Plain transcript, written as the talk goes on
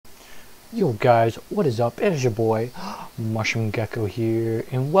Yo guys, what is up? It is your boy, Mushroom Gecko here,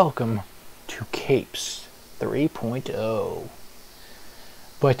 and welcome to Capes 3.0.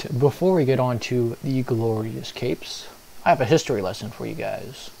 But before we get on to the glorious Capes, I have a history lesson for you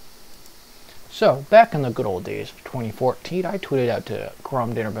guys. So, back in the good old days of 2014, I tweeted out to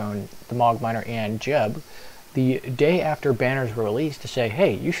Crom Dinnerbone, the Mogminer, and Jeb the day after banners were released to say,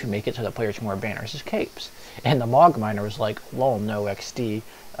 hey, you should make it so that players can wear banners as capes. And the Mogminer was like, lol, no XD,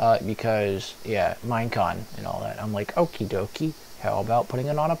 because, yeah, Minecon and all that. I'm like, okie dokie, how about putting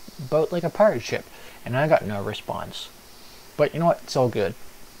it on a boat like a pirate ship? And I got no response. But you know what, it's all good.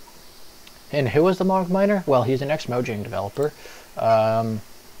 And who is the Mogminer? Well, he's an ex-Mojang developer.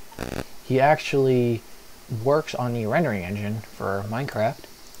 He actually works on the rendering engine for Minecraft.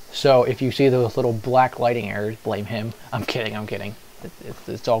 So if you see those little black lighting errors, blame him. I'm kidding, I'm kidding.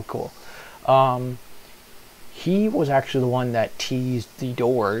 It's all cool. He was actually the one that teased the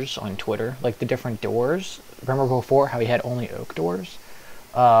doors on Twitter, like the different doors. Remember before how he had only oak doors?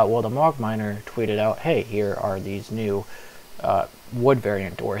 Well, the Mogminer tweeted out, hey, here are these new wood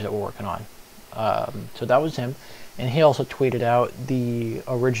variant doors that we're working on. So that was him. And he also tweeted out the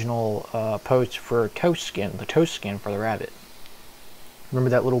original post for Toast Skin, the Toast Skin for the rabbit. Remember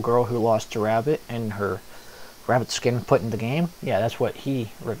that little girl who lost a rabbit and her rabbit skin put in the game? Yeah, that's what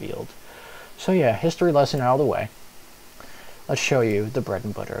he revealed. So yeah, history lesson out of the way. Let's show you the bread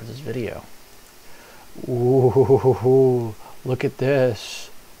and butter of this video. Ooh, look at this.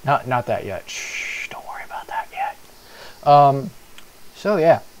 Not that yet. Shh, don't worry about that yet. So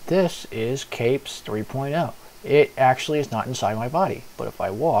yeah, this is Capes 3.0. It actually is not inside my body, but if I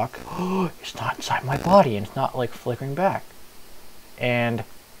walk, it's not inside my body and it's not like flickering back. And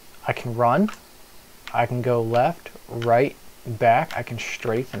I can run, I can go left, right, back, I can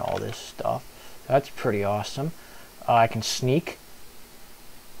strafe and all this stuff. That's pretty awesome. I can sneak,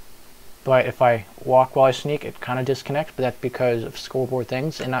 but if I walk while I sneak, it kind of disconnects, but that's because of scoreboard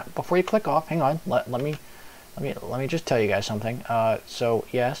things. And before you click off, hang on, let me just tell you guys something. So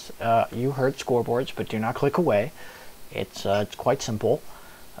yes, you heard scoreboards, but do not click away. It's quite simple.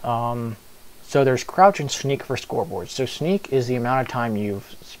 So there's crouch and sneak for scoreboards. So sneak is the amount of time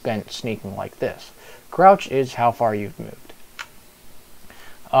you've spent sneaking like this. Crouch is how far you've moved.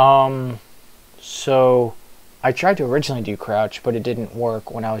 So I tried to originally do crouch, but it didn't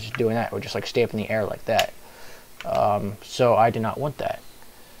work when I was just doing that. It would just like stay up in the air like that. So I did not want that.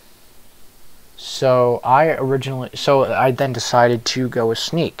 So I then decided to go with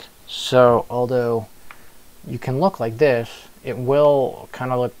sneak. So although you can look like this, it will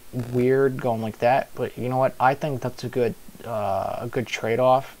kind of look weird going like that, but you know what? I think that's a good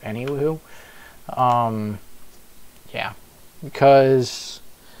trade-off. Anywho, yeah, because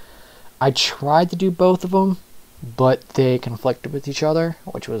I tried to do both of them, but they conflicted with each other,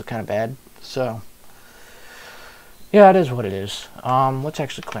 which was kind of bad. So yeah, it is what it is. Let's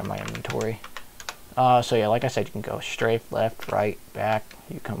actually clear my inventory. So yeah, like I said, you can go straight, left, right, back.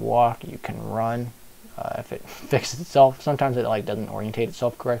 You can walk. You can run. If it fixes itself, sometimes it like doesn't orientate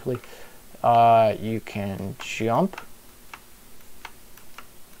itself correctly. You can jump,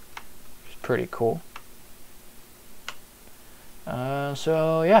 which is pretty cool.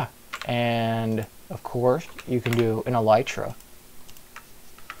 So yeah, and of course you can do an elytra.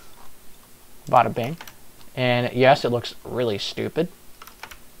 Bada bing. And yes, it looks really stupid,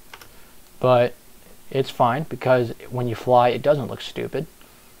 but it's fine because when you fly, it doesn't look stupid.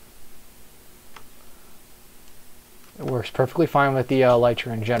 It works perfectly fine with the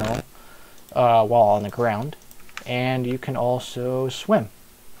elytra in general while on the ground. And you can also swim.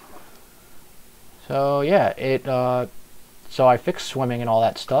 So yeah, so I fixed swimming and all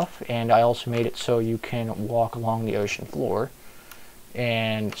that stuff, and I also made it so you can walk along the ocean floor.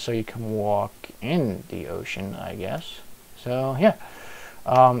 And so you can walk in the ocean, I guess. So yeah.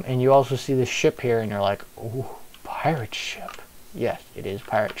 And you also see this ship here, and you're like, ooh, pirate ship. Yes, it is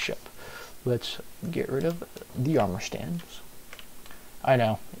pirate ship. Let's get rid of the armor stands. I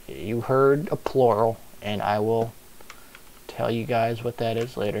know, you heard a plural, and I will tell you guys what that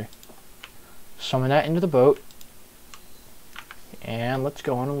is later. Summon that into the boat, and let's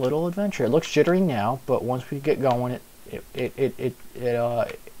go on a little adventure. It looks jittery now, but once we get going, it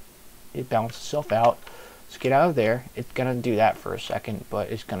balances itself out. Let's get out of there. It's gonna do that for a second,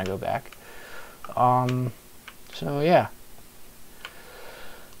 but it's gonna go back. So yeah.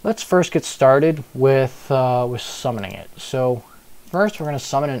 Let's first get started with summoning it. So first we're going to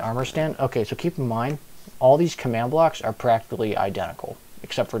summon an armor stand. Okay, so keep in mind, all these command blocks are practically identical,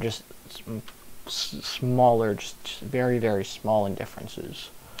 except for just smaller, just very, very small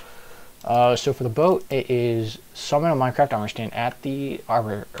indifferences. So for the boat, it is summon a Minecraft armor stand at the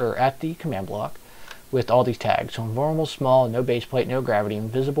command block with all these tags. So invulnerable, small, no base plate, no gravity,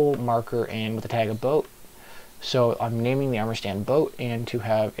 invisible, marker, and with the tag of boat. So I'm naming the armor stand boat, and to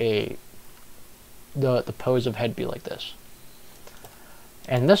have the pose of head be like this.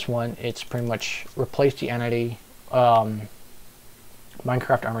 And this one, it's pretty much replace the entity Minecraft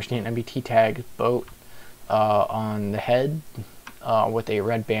armor stand MBT tag boat on the head with a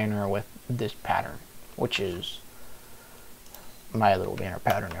red banner with this pattern, which is my little banner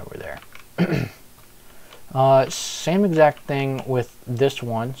pattern over there. Same exact thing with this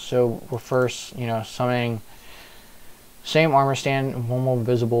one. So we're first, summoning same armor stand, normal,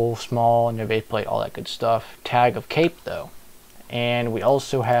 visible, small, no base plate, all that good stuff. Tag of cape though, and we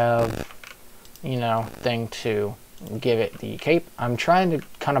also have, thing to give it the cape. I'm trying to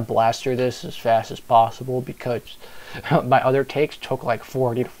kind of blast through this as fast as possible because my other takes took like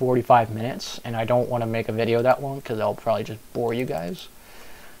 40 to 45 minutes, and I don't want to make a video that long because I'll probably just bore you guys.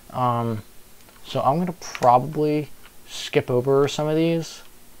 So I'm going to probably skip over some of these,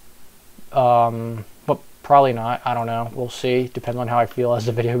 but probably not. I don't know. We'll see. Depends on how I feel as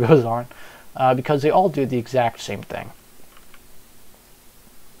the video goes on, because they all do the exact same thing.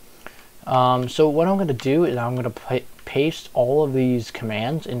 So what I'm going to do is I'm going to paste all of these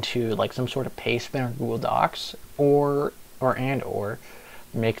commands into like some sort of PASTEBIN or Google Docs, or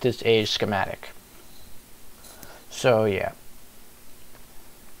make this a schematic. So yeah.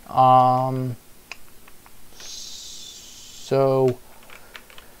 So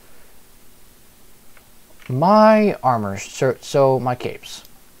my armors, so my capes.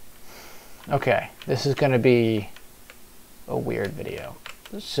 Okay, this is going to be a weird video.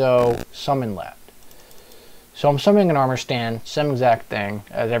 So summon left. So I'm summoning an armor stand, same exact thing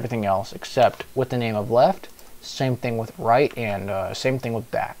as everything else, except with the name of left, same thing with right, and same thing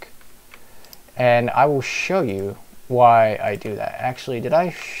with back. And I will show you why I do that. Actually, did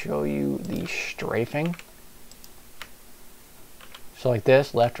I show you the strafing? So like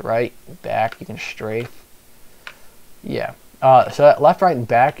this, left, right, back, you can strafe. Yeah. So that left, right, and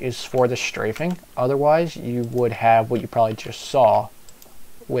back is for the strafing. Otherwise, you would have what you probably just saw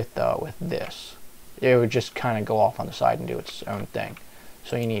with this. It would just kind of go off on the side and do its own thing.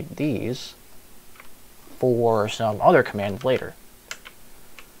 So you need these for some other commands later.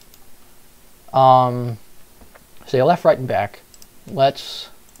 So your left, right, and back. Let's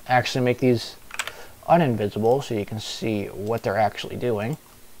actually make these uninvisible so you can see what they're actually doing.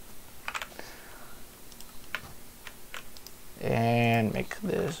 And make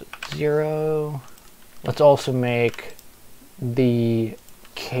this 0. Let's also make the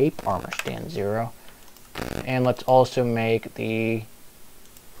cape armor stand 0. And let's also make the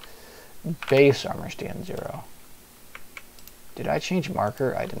base armor stand 0. Did I change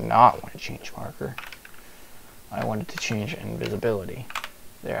marker? I did not want to change marker. I wanted to change invisibility.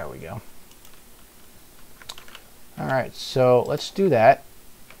 There we go. Alright, so let's do that.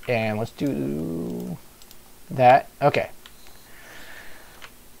 And let's do that. Okay.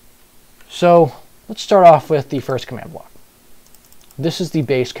 So let's start off with the first command block. This is the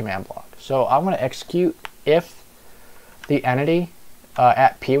base command block. So I'm going to execute if the entity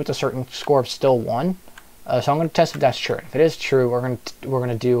at P with a certain score of still 1. So I'm going to test if that's true. If it is true, we're going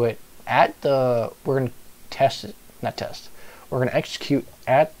to do it at the we're going to test it, not test. We're going to execute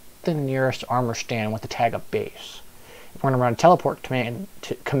at the nearest armor stand with the tag of base. We're going to run a teleport command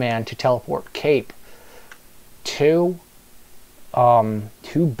to teleport cape to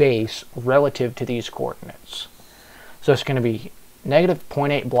base relative to these coordinates. So it's going to be negative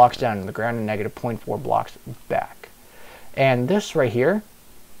 0.8 blocks down to the ground and negative 0.4 blocks back. And this right here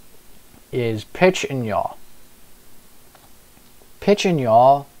is pitch and yaw. Pitch and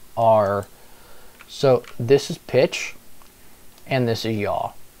yaw are, so this is pitch and this is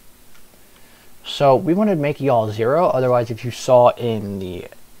yaw. So we want to make yaw 0, otherwise if you saw in the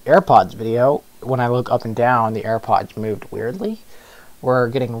AirPods video, when I look up and down, the AirPods moved weirdly. We're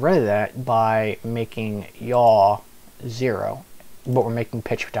getting rid of that by making yaw 0, but we're making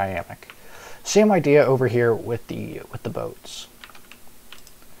pitch dynamic. Same idea over here with the boats.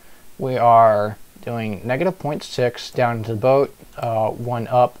 We are doing negative 0.6 down to the boat, 1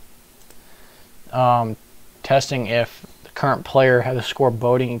 up, testing if the current player has a score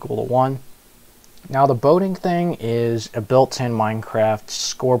boating equal to 1. Now the boating thing is a built-in Minecraft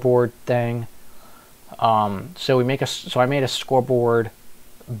scoreboard thing. So I made a scoreboard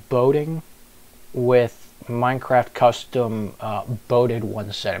boating with Minecraft custom boated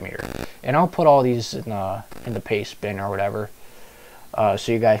 1 centimeter, and I'll put all these in the PASTEBIN or whatever,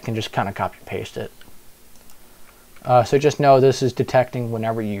 so you guys can just kind of copy and paste it. So just know this is detecting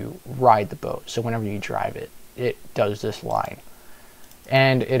whenever you ride the boat. So whenever you drive it, it does this line.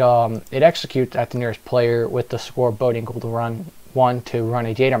 And it executes at the nearest player with the score boat equal to run 1 to run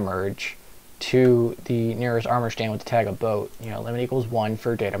a data merge to the nearest armor stand with the tag of boat. Limit equals 1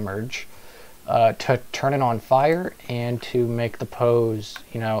 for data merge. To turn it on fire and to make the pose,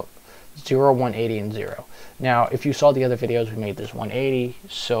 0, 180, and 0. Now, if you saw the other videos, we made this 180,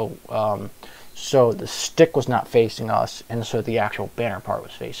 so the stick was not facing us, and so the actual banner part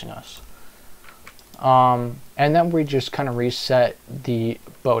was facing us. And then we just kind of reset the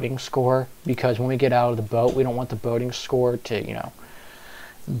boating score, because when we get out of the boat, we don't want the boating score to,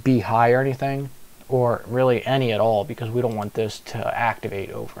 be high or anything, or really any at all, because we don't want this to activate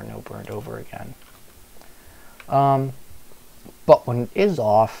over and over and over again. But when it is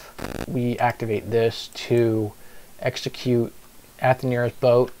off, we activate this to execute at the nearest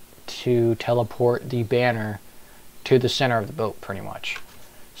boat to teleport the banner to the center of the boat, pretty much.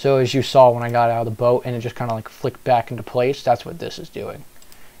 So as you saw when I got out of the boat and it just kind of like flicked back into place, that's what this is doing.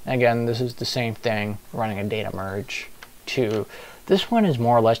 And again, this is the same thing, running a data merge to... This one is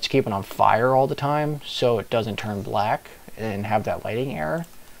more or less to keep it on fire all the time so it doesn't turn black and have that lighting error.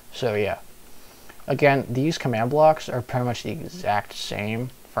 So yeah. Again, these command blocks are pretty much the exact same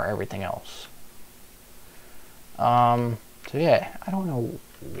for everything else. So yeah, I don't know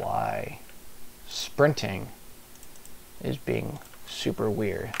why sprinting is being super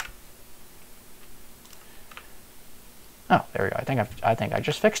weird. Oh, there we go. I think I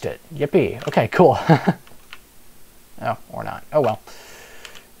just fixed it. Yippee. Okay, cool. Oh, or not. Oh well.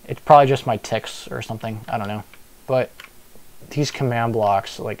 It's probably just my ticks or something. I don't know. But these command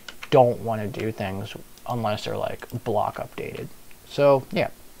blocks like don't want to do things unless they're like block updated. So yeah.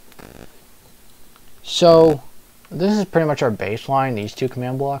 So this is pretty much our baseline, these two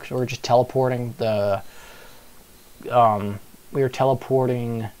command blocks. We're just teleporting the we are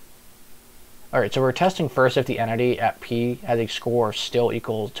teleporting. Alright, so we're testing first if the entity at P has a score still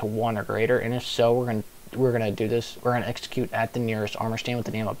equal to 1 or greater, and if so, we're gonna do this. We're gonna execute at the nearest armor stand with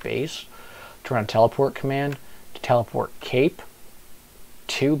the name of base to run a teleport command to teleport cape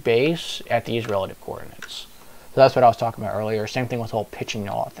to base at these relative coordinates. So that's what I was talking about earlier. Same thing with the whole pitch and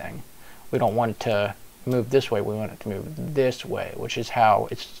yaw thing. We don't want it to move this way. We want it to move this way, which is how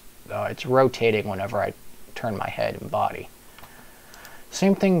it's rotating whenever I turn my head and body.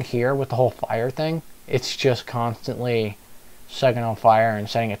 Same thing here with the whole fire thing. It's just constantly setting on fire and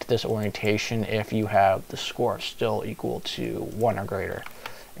setting it to this orientation if you have the score still equal to 1 or greater.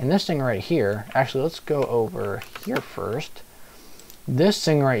 And this thing right here, actually let's go over here first. This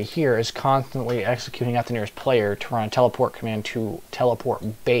thing right here is constantly executing at the nearest player to run a teleport command to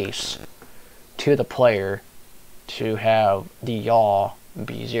teleport base to the player to have the yaw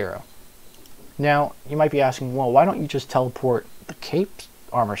be 0. Now, you might be asking, well, why don't you just teleport the cape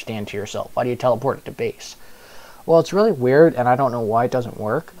armor stand to yourself? Why do you teleport it to base? Well, it's really weird, and I don't know why it doesn't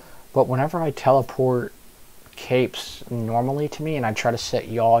work, but whenever I teleport capes normally to me and I try to set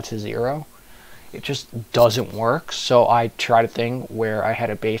yaw to 0, it just doesn't work. So I tried a thing where I had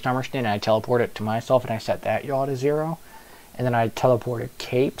a base armor stand and I teleported it to myself and I set that yaw to 0, and then I teleported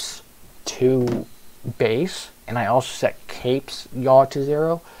capes to base and I also set capes yaw to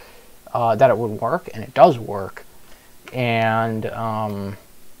 0, that it would work, and it does work. And I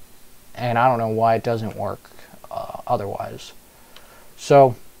don't know why it doesn't work otherwise.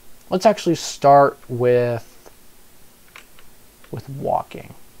 So let's actually start with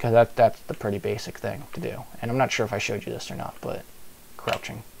walking, because that's the pretty basic thing to do. And I'm not sure if I showed you this or not, but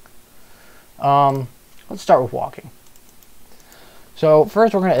crouching. Let's start with walking. So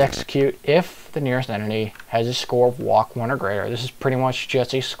first we're going to execute if the nearest entity has a score of walk 1 or greater. This is pretty much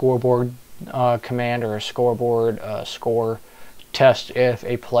just a scoreboard command or a scoreboard score test if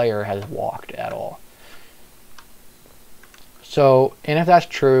a player has walked at all. So, and if that's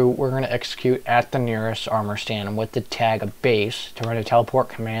true, we're going to execute at the nearest armor stand with the tag of base to run a teleport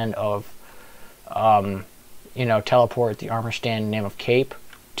command of, teleport the armor stand name of cape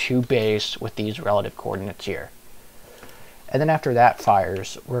to base with these relative coordinates here. And then after that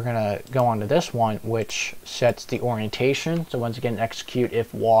fires, we're going to go on to this one, which sets the orientation. So once again, execute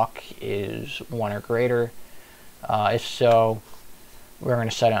if walk is 1 or greater. If so, we're going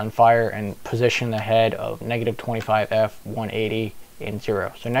to set it on fire and position the head of -25F, 180, and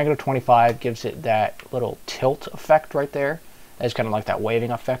 0. So -25 gives it that little tilt effect right there. It's kind of like that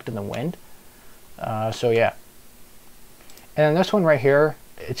waving effect in the wind. So yeah. And then this one right here,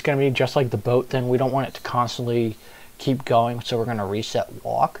 it's going to be just like the boat thing. We don't want it to constantly keep going, so we're going to reset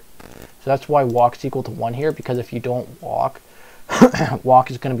walk. So that's why walk is equal to 1 here, because if you don't walk,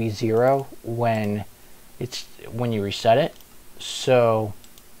 walk is going to be 0 when it's when you reset it. So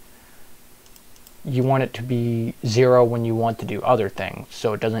you want it to be 0 when you want to do other things,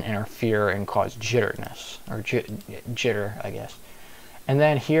 so it doesn't interfere and cause jitterness, or jitter, I guess. And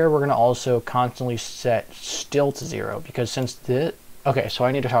then here we're going to also constantly set still to 0, because since this, okay, so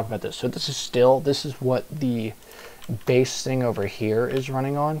I need to talk about this. So this is still, this is what the base thing over here is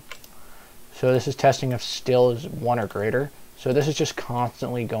running on. So this is testing if still is 1 or greater. So this is just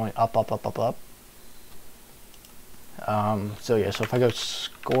constantly going up, up, up, up, up. So yeah, so if I go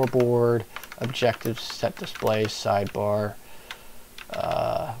scoreboard, objectives, set display, sidebar,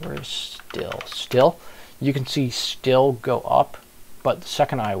 where's still, you can see still go up, but the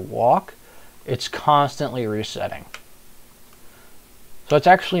second I walk, it's constantly resetting. So it's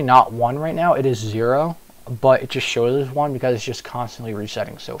actually not 1 right now, it is 0, but it just shows as 1 because it's just constantly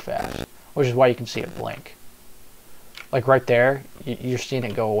resetting so fast, which is why you can see it blink. Like right there, you're seeing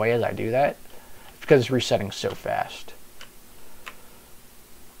it go away as I do that, because it's resetting so fast.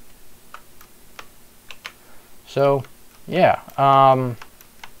 So yeah,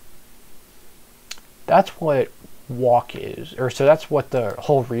 that's what walk is, or so that's what the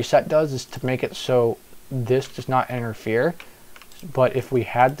whole reset does, is to make it so this does not interfere. But if we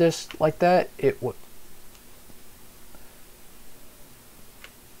had this like that, it would.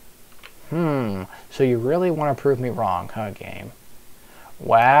 So you really want to prove me wrong, huh, game?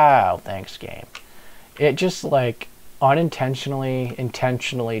 Wow, thanks, game. It just like unintentionally,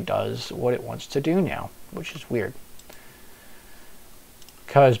 intentionally does what it wants to do now, which is weird.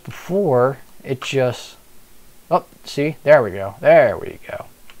 Because before, it just, oh, see, there we go, there we go.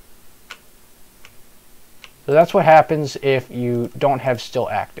 So that's what happens if you don't have still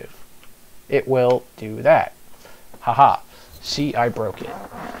active. It will do that. Haha, see, I broke it.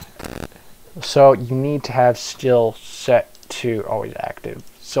 So you need to have still set to always active.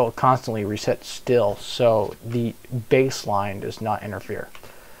 So it constantly resets still, so the baseline does not interfere.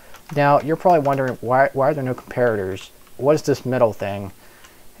 Now, you're probably wondering, why are there no comparators? What is this middle thing?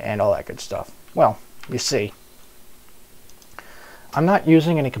 And all that good stuff. Well, you see, I'm not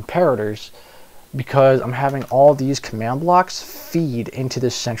using any comparators because I'm having all these command blocks feed into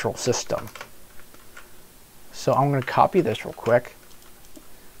this central system. So I'm going to copy this real quick.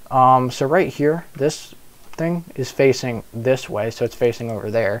 So right here, this thing is facing this way, so it's facing over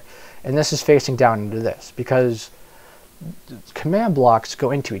there, and this is facing down into this, because command blocks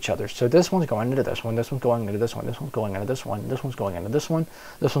go into each other. So this one's going into this one, this one's going into this one, this one's going into this one, this one's going into this one,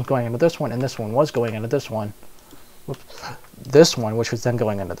 this one's going into this one, and this one was going into this one. Whoops. This one, which was then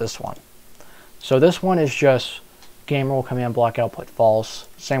going into this one. So this one is just game rule command block output false.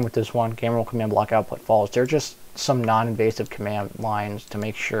 Same with this one, game rule command block output false. They're just some non-invasive command lines to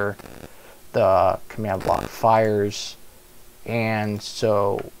make sure the command block fires, and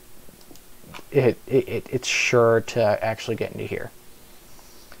so it's sure to actually get into here.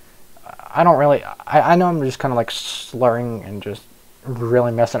 I don't really, I know I'm just kind of like slurring and just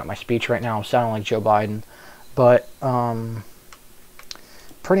really messing up my speech right now. I'm sounding like Joe Biden, but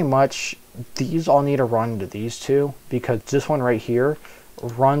pretty much these all need to run into these two, because this one right here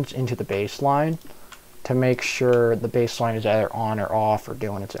runs into the baseline to make sure the baseline is either on or off or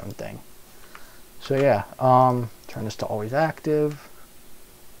doing its own thing. So yeah, turn this to always active.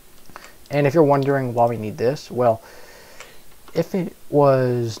 And if you're wondering why we need this, well, if it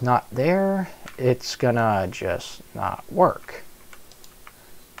was not there, it's gonna just not work.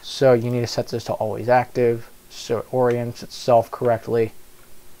 So you need to set this to always active so it orients itself correctly.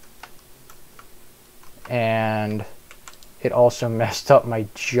 And it also messed up my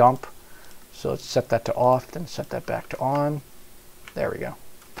jump, so let's set that to off, then set that back to on. There we go.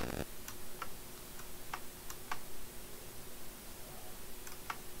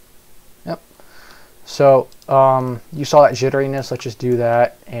 Yep. So you saw that jitteriness. Let's just do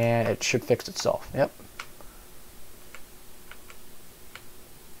that, and it should fix itself. Yep.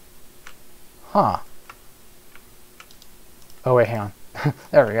 Huh. Oh wait, hang on.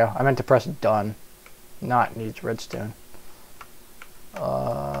 There we go. I meant to press done. Not needs redstone.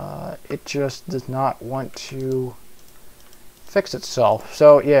 It just does not want to fix itself.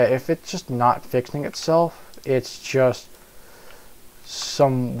 So yeah, if it's just not fixing itself, it's just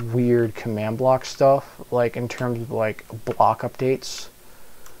some weird command block stuff, like in terms of like block updates.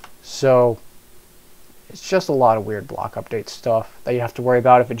 So it's just a lot of weird block update stuff that you have to worry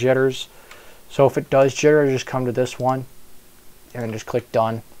about if it jitters. So if it does jitter, just come to this one and then just click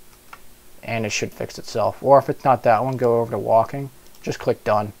done, and it should fix itself. Or if it's not that one, go over to walking, just click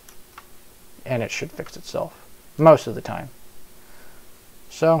done, and it should fix itself most of the time.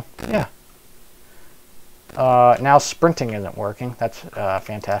 So yeah. Now sprinting isn't working. That's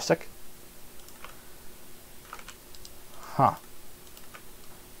fantastic. Huh.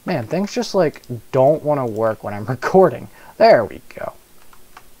 Man, things just like don't want to work when I'm recording. There we go.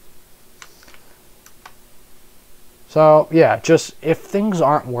 So yeah, just if things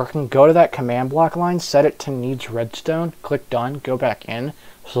aren't working, go to that command block line, set it to needs redstone, click done, go back in,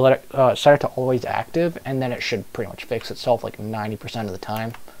 so let it, set it to always active, and then it should pretty much fix itself like 90% of the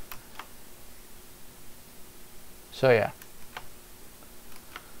time. So yeah.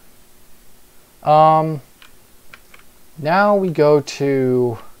 Now we go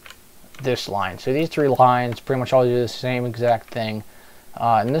to this line. So these three lines pretty much all do the same exact thing,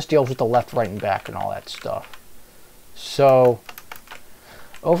 and this deals with the left, right, and back and all that stuff. So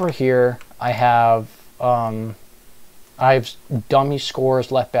over here I have dummy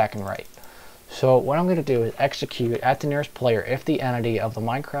scores left, back, and right. So what I'm going to do is execute at the nearest player if the entity of the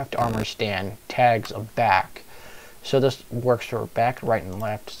Minecraft armor stand tags a back. So this works for back, right, and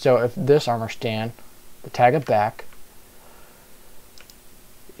left. So if this armor stand, the tag of back,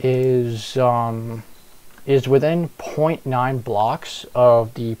 is within 0.9 blocks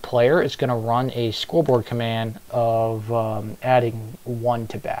of the player, it's going to run a scoreboard command of adding 1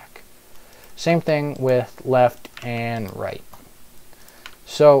 to back. Same thing with left and right.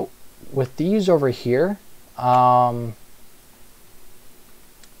 So with these over here,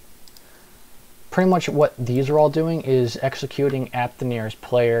 pretty much what these are all doing is executing at the nearest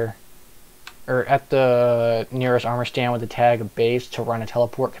player, or at the nearest armor stand with the tag of base to run a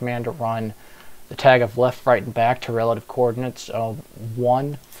teleport command to run the tag of left, right, and back to relative coordinates of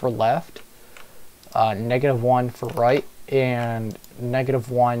 1 for left, -1 for right, and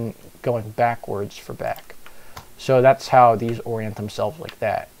 -1 going backwards for back. So that's how these orient themselves like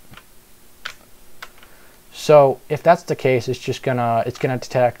that. So if that's the case, it's gonna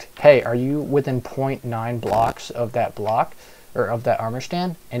detect, hey, are you within 0.9 blocks of that block, or of that armor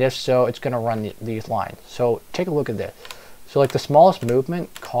stand? And if so, it's gonna run these lines. So take a look at this. So like the smallest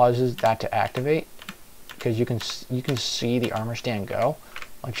movement causes that to activate, because you can see the armor stand go.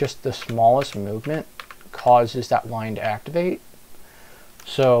 Like just the smallest movement causes that line to activate.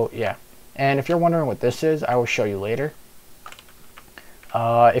 So yeah, and if you're wondering what this is, I will show you later.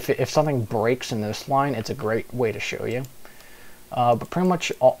 If something breaks in this line, it's a great way to show you. But pretty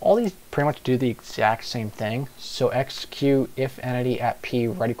much all these pretty much do the exact same thing. So execute if entity at P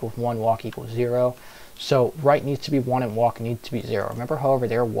right equals 1, walk equals 0. So right needs to be 1 and walk needs to be 0. Remember how over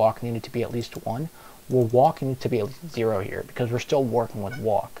there walk needed to be at least 1? Well, walk needs to be at least 0 here because we're still working with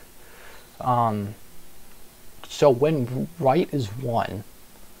walk. So when right is 1,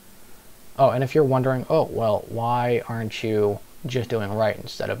 oh, and if you're wondering, oh, well, why aren't you just doing right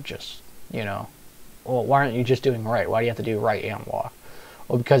instead of just, you know, well, why aren't you just doing right? Why do you have to do right and walk?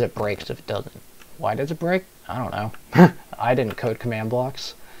 Well, because it breaks if it doesn't. Why does it break? I don't know. I didn't code command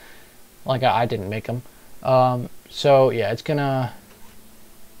blocks. Like, I didn't make them. So, yeah, it's going to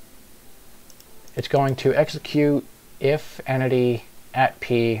execute if entity at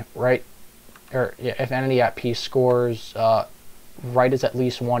P, right, or yeah, if entity at P scores right is at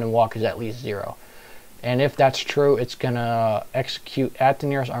least 1 and walk is at least 0. And if that's true, it's going to execute at the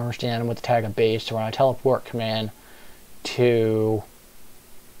nearest armor stand with the tag of base to run a teleport command to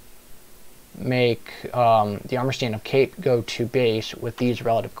make the armor stand of cape go to base with these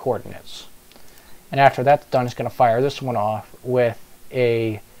relative coordinates. And after that's done, it's going to fire this one off with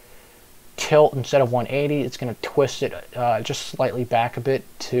a tilt. Instead of 180, it's going to twist it just slightly back a bit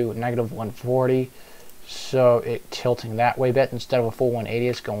to -140. So it tilting that way a bit. Instead of a full 180,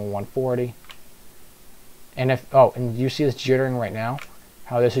 it's going 140. And if, oh, and you see this jittering right now?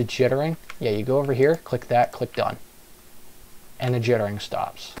 How this is jittering? Yeah, you go over here, click that, click done. And the jittering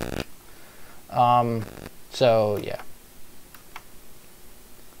stops. So, yeah.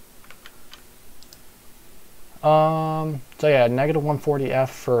 So yeah, -140F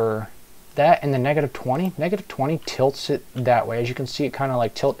for that, and the -20. -20 tilts it that way. As you can see, it kind of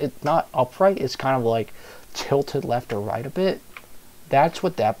like it's not upright, it's kind of like tilted left or right a bit. That's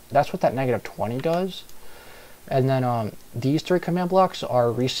what that -20 does. And then these three command blocks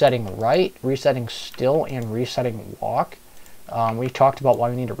are resetting right, resetting still, and resetting walk. We talked about why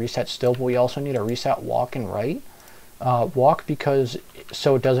we need to reset still, but we also need to reset walk and right. Walk because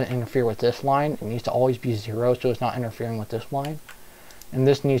so it doesn't interfere with this line. It needs to always be 0 so it's not interfering with this line. And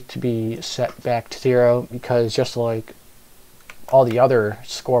this needs to be set back to 0 because just like all the other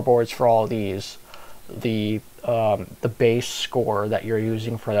scoreboards for all these, the base score that you're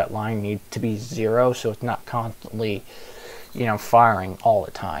using for that line needs to be 0 so it's not constantly, you know, firing all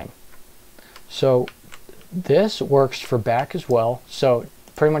the time. So this works for back as well. So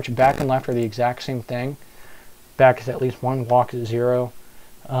pretty much back and left are the exact same thing. Back is at least 1, walk is 0.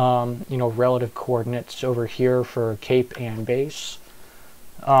 you know, relative coordinates over here for cape and base.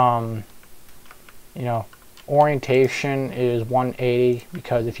 You know, orientation is 180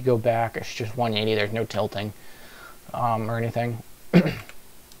 because if you go back, it's just 180. There's no tilting or anything.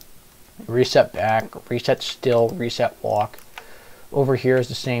 Reset back, reset still, reset walk. Over here is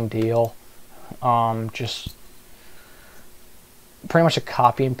the same deal. Just pretty much a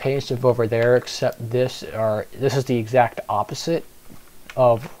copy and paste of over there, except this is the exact opposite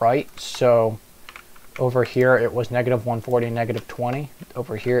of right. So over here it was negative 140 and negative 20.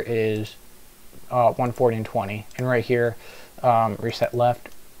 Over here it is 140 and 20. And right here, reset left,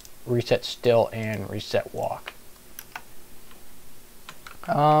 reset still, and reset walk.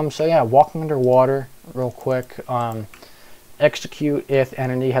 So yeah, walking underwater real quick. Execute if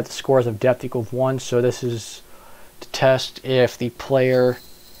entity has the scores of depth equals 1. So this is to test if the player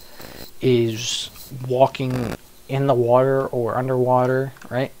is walking in the water or underwater,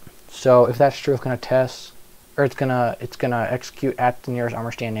 right? So if that's true, it's gonna test, or it's gonna execute at the nearest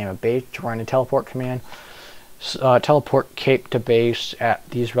armor stand name of base to run a teleport command. Teleport cape to base at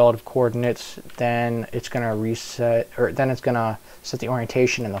these relative coordinates. Then it's gonna reset, or then it's gonna set the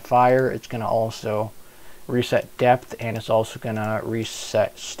orientation in the fire. It's gonna also reset depth, and it's also gonna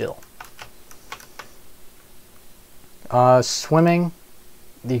reset still. Swimming,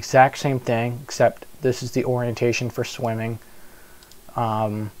 the exact same thing, except this is the orientation for swimming.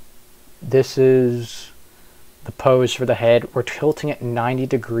 This is the pose for the head. We're tilting it 90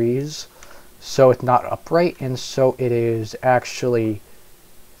 degrees, so it's not upright, and so it is actually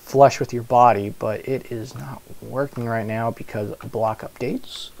flush with your body, but it is not working right now because of block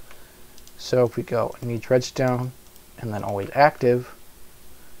updates. So if we go needs redstone and then always active,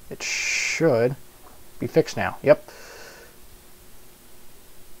 it should be fixed now. Yep.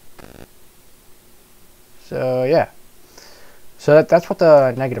 So yeah. So that's what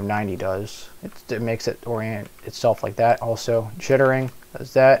the negative 90 does. It makes it orient itself like that. Also jittering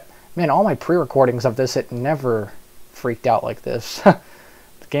does that. Man, all my pre-recordings of this, it never freaked out like this. The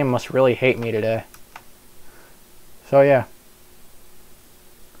game must really hate me today. So yeah.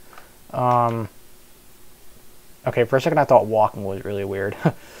 Okay, for a second I thought walking was really weird.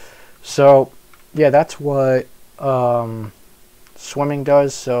 So yeah, that's what swimming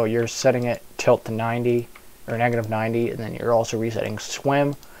does. So you're setting it tilt to 90 or negative 90, and then you're also resetting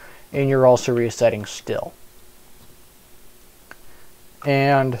swim, and you're also resetting still.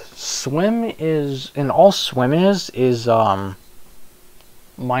 And swim is, and all swim is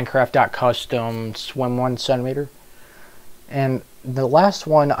Minecraft.custom swim 1 centimeter. And the last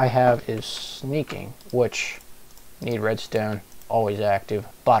one I have is sneaking, which need redstone, always active,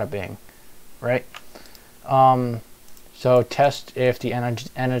 bada bing, right? So test if the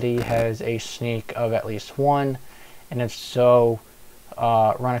entity has a sneak of at least 1, and if so,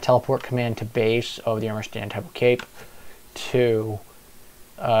 run a teleport command to base of the armor stand type of cape to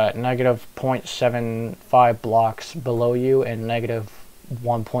negative 0.75 blocks below you and negative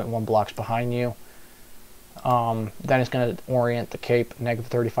 1.1 blocks behind you. Then it's going to orient the cape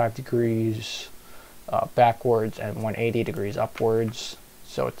negative 35 degrees backwards and 180 degrees upwards.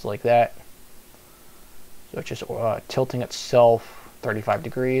 So it's like that. So it's just tilting itself 35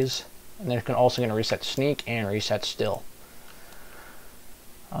 degrees. And then it's also going to reset sneak and reset still.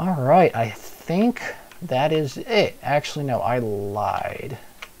 Alright, I think that is it. Actually, no, I lied.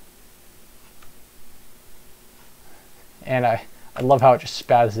 And I love how it just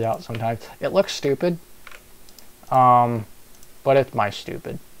spazzes out sometimes. It looks stupid. But it's my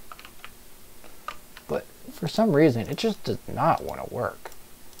stupid. But for some reason, it just does not want to work.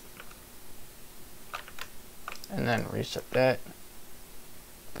 And then reset that.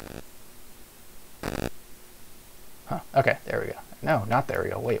 Huh, okay, there we go. No, not there we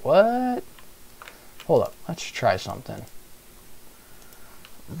go. Wait, what? Hold up, let's try something.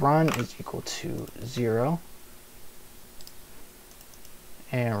 Run is equal to 0.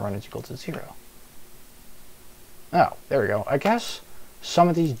 And run is equal to 0. Oh, there we go. I guess some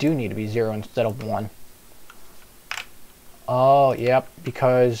of these do need to be 0 instead of 1. Oh, yep,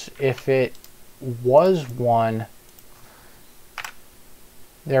 because if it was 1,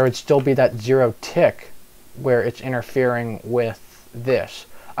 there would still be that 0 tick where it's interfering with this.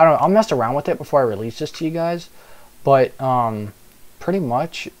 I don't know, I'll mess around with it before I release this to you guys, but pretty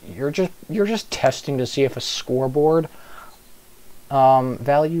much you're just testing to see if a scoreboard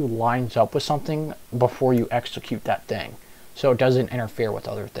value lines up with something before you execute that thing, so it doesn't interfere with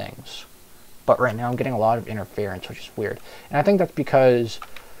other things. But right now I'm getting a lot of interference, which is weird, and I think that's because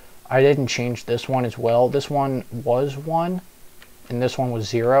I didn't change this one as well. This one was 1 and this one was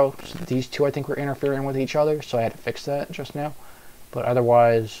 0, so these two I think were interfering with each other, so I had to fix that just now. But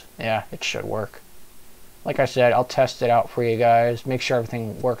otherwise, yeah, it should work. Like I said, I'll test it out for you guys, make sure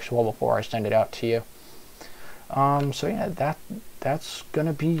everything works well before I send it out to you. So yeah, that's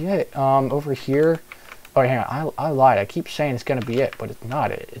gonna be it. Over here, oh hang on, I lied. I keep saying it's gonna be it, but it's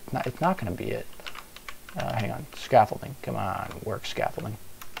not it. It's not gonna be it. Hang on, scaffolding. Come on, work scaffolding.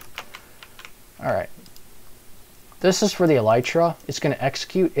 All right. This is for the elytra. It's going to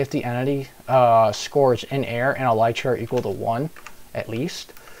execute if the entity scores in air and elytra are equal to 1, at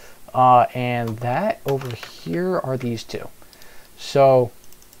least. And that over here are these two. So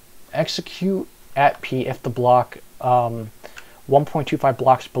execute at P if the block 1.25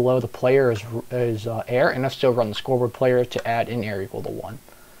 blocks below the player is air, and if so, run the scoreboard player to add in air equal to 1.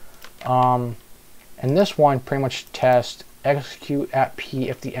 And this one pretty much tests execute at P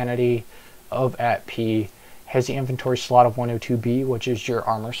if the entity of at P has the inventory slot of 102B, which is your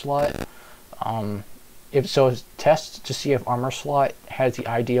armor slot. If so, it tests to see if armor slot has the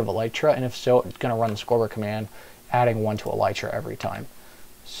ID of elytra, and if so, it's going to run the scoreboard command, adding 1 to elytra every time.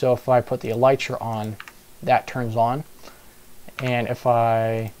 So if I put the elytra on, that turns on, and if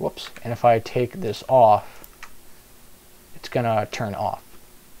I take this off, it's going to turn off.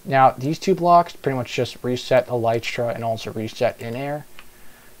 Now these two blocks pretty much just reset elytra and also reset in air.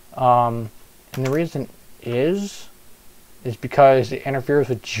 And the reason is because it interferes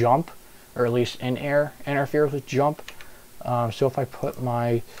with jump, or at least in air interferes with jump. So if I put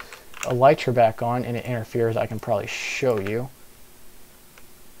my elytra back on and it interferes, I can probably show you.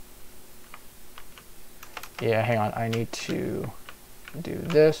 Yeah, hang on, I need to do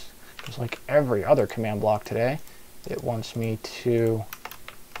this, just like every other command block today. It wants me to,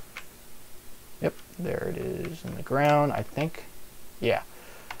 yep, there it is in the ground, I think. Yeah.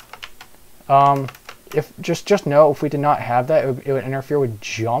 If just know, if we did not have that, it would interfere with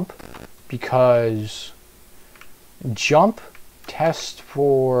jump, because jump tests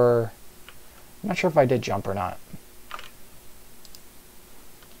for, I'm not sure if I did jump or not.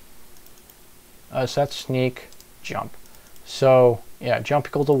 So that's sneak, jump. So yeah, jump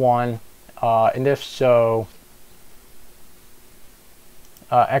equal to 1, and if so,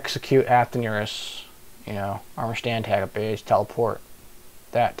 execute at the nearest, armor stand, tag at base, teleport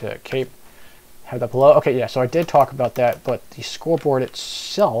that to cape. Have that below. Okay, yeah, so I did talk about that, but the scoreboard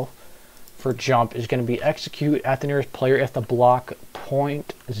itself for jump is going to be execute at the nearest player if the block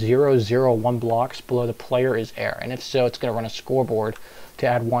 0.001 blocks below the player is air, and if so, it's going to run a scoreboard to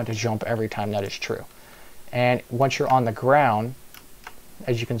add 1 to jump every time that is true. And once you're on the ground,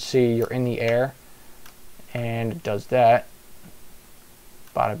 as you can see, you're in the air, and it does that.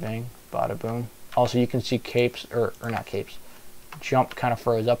 Bada bing, bada boom. Also, you can see capes, or not capes, jump kind of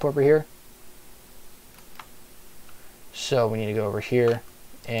froze up over here. So we need to go over here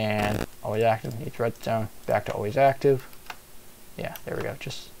and always active, needs redstone, back to always active. Yeah, there we go.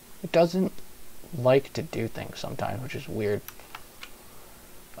 Just, it doesn't like to do things sometimes, which is weird.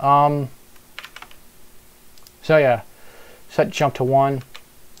 So yeah, set jump to 1,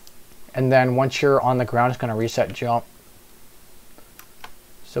 and then once you're on the ground, it's going to reset jump.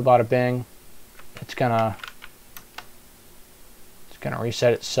 So bada bing, it's gonna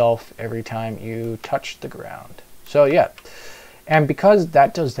reset itself every time you touch the ground. So yeah, and because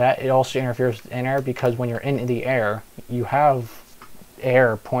that does that, it also interferes with in air, because when you're in the air, you have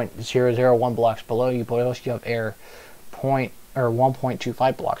air 0.001 blocks below you, but also you have air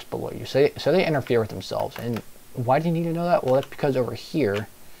 1.25 blocks below you. So they interfere with themselves. And why do you need to know that? Well, that's because over here,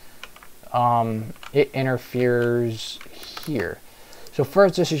 it interferes here. So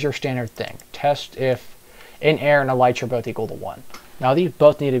first, this is your standard thing. Test if in air and elytra are both equal to 1. Now these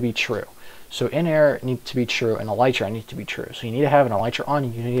both need to be true. So in air needs to be true and elytra needs to be true. So you need to have an elytra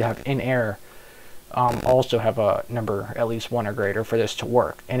on, you need to have in air also have a number at least 1 or greater for this to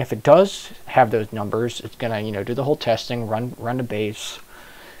work. And if it does have those numbers, it's gonna do the whole testing, run the base,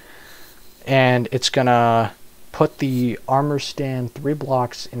 and it's gonna put the armor stand 3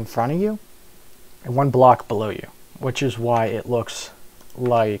 blocks in front of you and 1 block below you, which is why it looks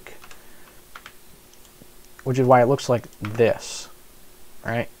like this,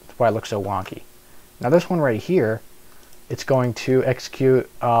 right? That's why it looks so wonky. Now this one right here, it's going to execute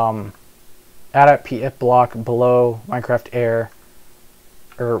add a PF block below Minecraft air,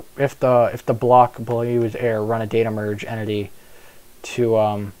 or if the block below you is air, run a data merge entity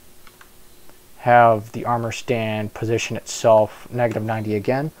to have the armor stand position itself -90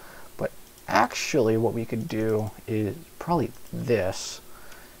 again. But actually what we could do is probably this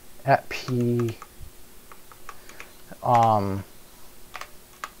at P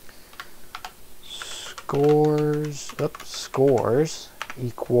scores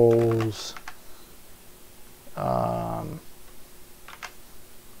equals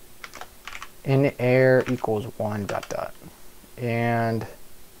in air equals 1 dot dot. And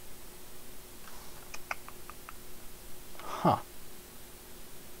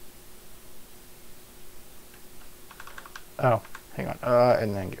oh, hang on,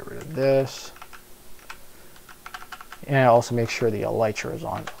 and then get rid of this. And also make sure the elytra is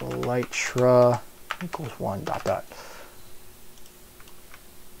on. Elytra equals 1 dot dot.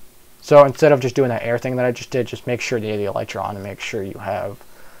 So instead of just doing that air thing that I just did, just make sure the elytra on and make sure you have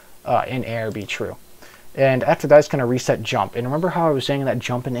in air be true. And after that, it's going to reset jump. And remember how I was saying that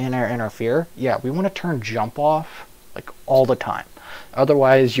jump and in air interfere? Yeah, we want to turn jump off like all the time.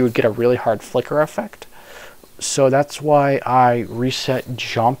 Otherwise, you would get a really hard flicker effect. So that's why I reset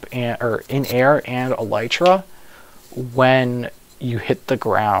jump and or in air and elytra when you hit the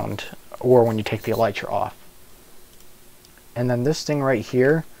ground or when you take the elytra off. And then this thing right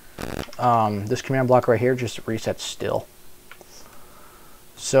here, this command block right here just resets still.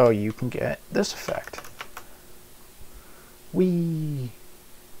 So you can get this effect. Whee!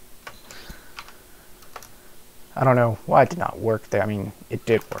 I don't know why it did not work there. I mean, it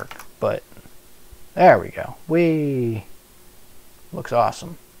did work, but there we go. Whee! Looks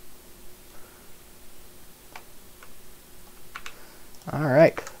awesome.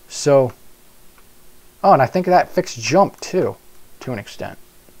 Alright, so, oh, and I think that fixed jump too, to an extent.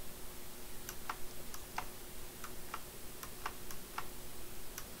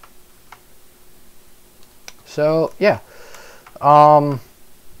 So, yeah,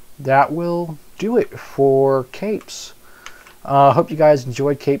 that will do it for Capes. Hope you guys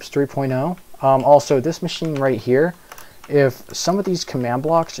enjoyed Capes 3.0. Also, this machine right here, if some of these command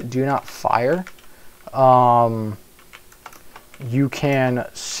blocks do not fire, you can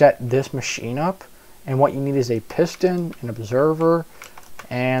set this machine up, and what you need is a piston, an observer,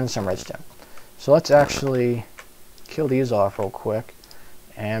 and some redstone. So let's actually kill these off real quick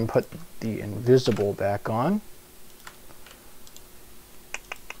and put the invisible back on.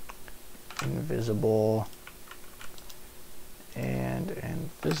 Invisible and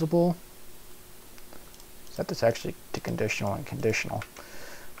invisible. Set this actually to conditional and conditional.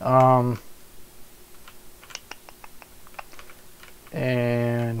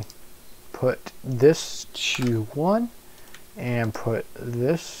 And put this to 1 and put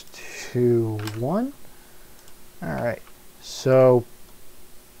this to 1. Alright, so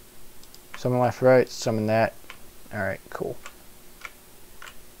summon left, right, summon that. Alright, cool.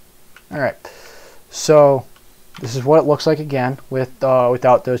 Alright, so this is what it looks like again with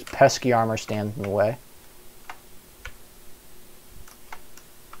without those pesky armor stands in the way.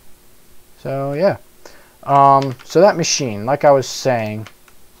 So yeah, so that machine, like I was saying,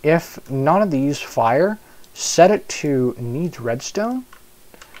 if none of these fire, set it to needs redstone,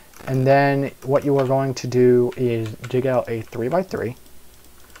 and then what you are going to do is dig out a 3x3,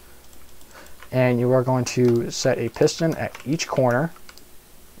 and you are going to set a piston at each corner,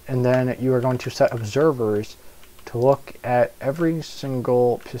 and then you are going to set observers to look at every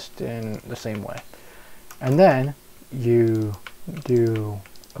single piston the same way. And then you do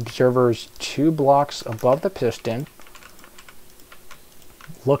observers 2 blocks above the piston,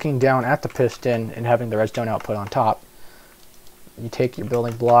 looking down at the piston and having the redstone output on top. You take your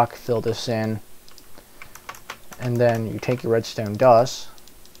building block, fill this in, and then you take your redstone dust,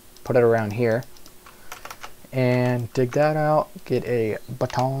 put it around here, and dig that out, get a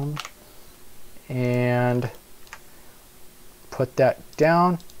baton, and put that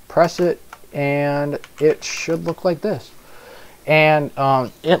down, press it, and it should look like this. And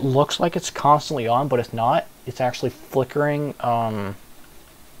it looks like it's constantly on, but it's not. It's actually flickering.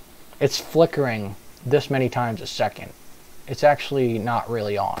 It's flickering this many times a second. It's actually not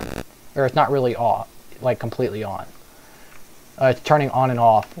really on, or it's not really off, like completely on. It's turning on and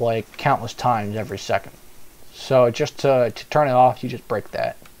off like countless times every second. So just to turn it off, you just break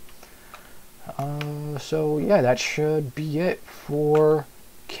that. So yeah, that should be it for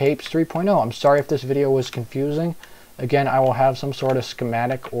Capes 3.0. I'm sorry if this video was confusing. Again, I will have some sort of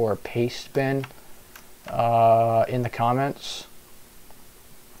schematic or paste bin in the comments,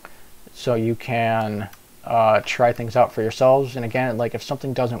 so you can try things out for yourselves. And again, like if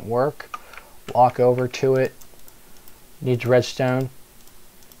something doesn't work, walk over to it. Needs redstone,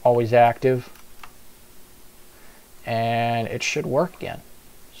 always active, and it should work again.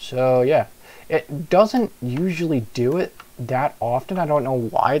 So yeah, it doesn't usually do it that often. I don't know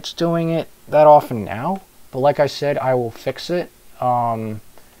why it's doing it that often now, but like I said, I will fix it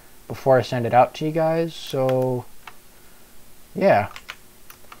before I send it out to you guys. So yeah,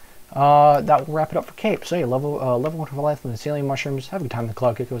 that will wrap it up for Cape. So yeah, level 1 for life with the ceiling mushrooms. Have a good time in the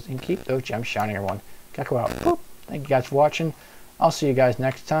cloud geckos and keep those gems shining, everyone. Gecko out. Boop. Thank you guys for watching. I'll see you guys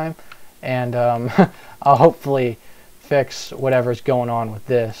next time. and I'll hopefully fix whatever's going on with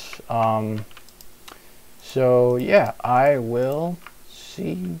this. So yeah, I will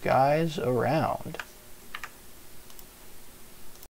see you guys around.